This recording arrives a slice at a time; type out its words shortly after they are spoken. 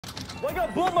Why you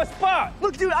gotta blow up my spot?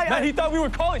 Look, dude, Man, he thought we were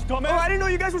college, dumbass. Oh, I didn't know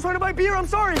you guys were trying to buy beer. I'm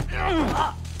sorry.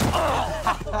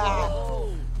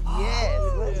 Yes,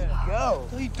 let's go.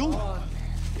 What are you doing?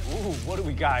 Ooh, what do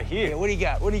we got here? Yeah, what do you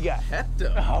got? What do you got?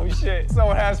 Hector. Oh, shit.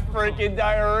 Someone has freaking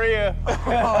diarrhea.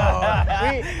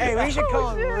 We should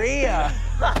call him Rhea.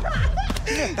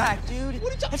 Give it back, dude.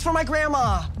 It's for my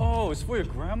grandma. Oh, it's for your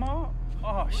grandma?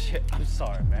 Oh, shit. I'm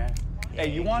sorry, man. Hey,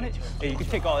 you want it? Hey, you can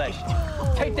take all that shit.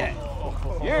 Take that.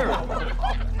 Yeah.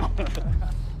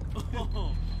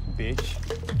 Bitch.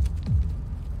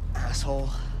 Asshole.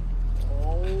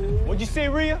 What'd you say,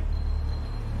 Rhea?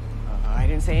 I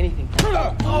didn't say anything.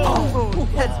 Oh,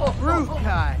 that's rude,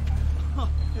 guy. Oh,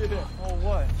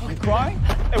 what? You crying?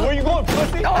 Hey, where you going,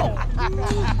 pussy? Oh!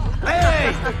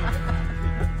 Hey!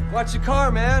 Watch your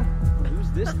car, man.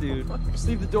 Who's this dude? Just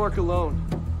leave the dork alone.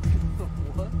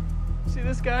 What? See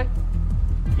this guy?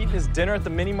 Eating his dinner at the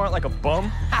mini-mart like a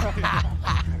bum?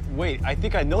 Wait, I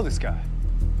think I know this guy.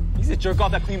 He's the jerk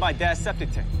off that cleaned my dad's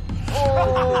septic tank.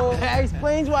 Oh, that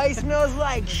explains why he smells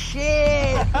like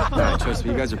shit. Nah, trust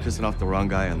me, you guys are pissing off the wrong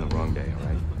guy on the wrong day, all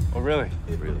right? Oh, really?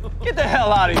 Really. Get the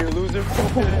hell out of here, loser.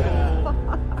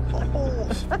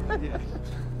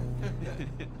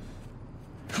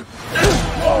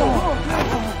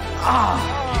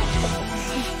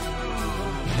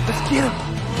 Let's get him.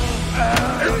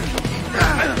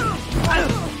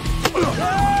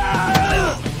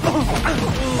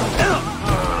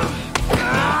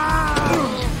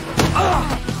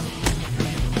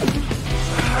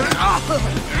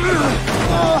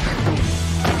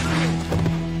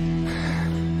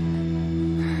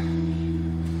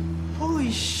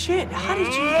 Holy shit, how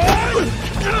did you...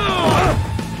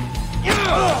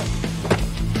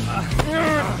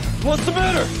 What's the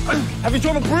matter? Have you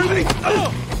trouble breathing?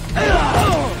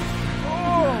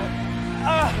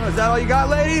 Is that all you got,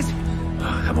 ladies?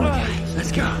 Come on,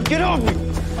 let's go. Get off me!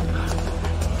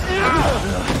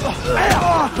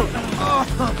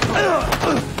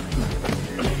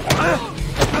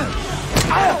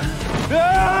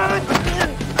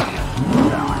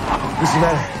 What's the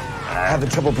matter? Having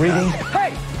trouble breathing?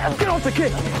 Hey, get off the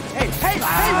kid. Hey,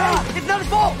 it's not his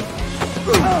fault.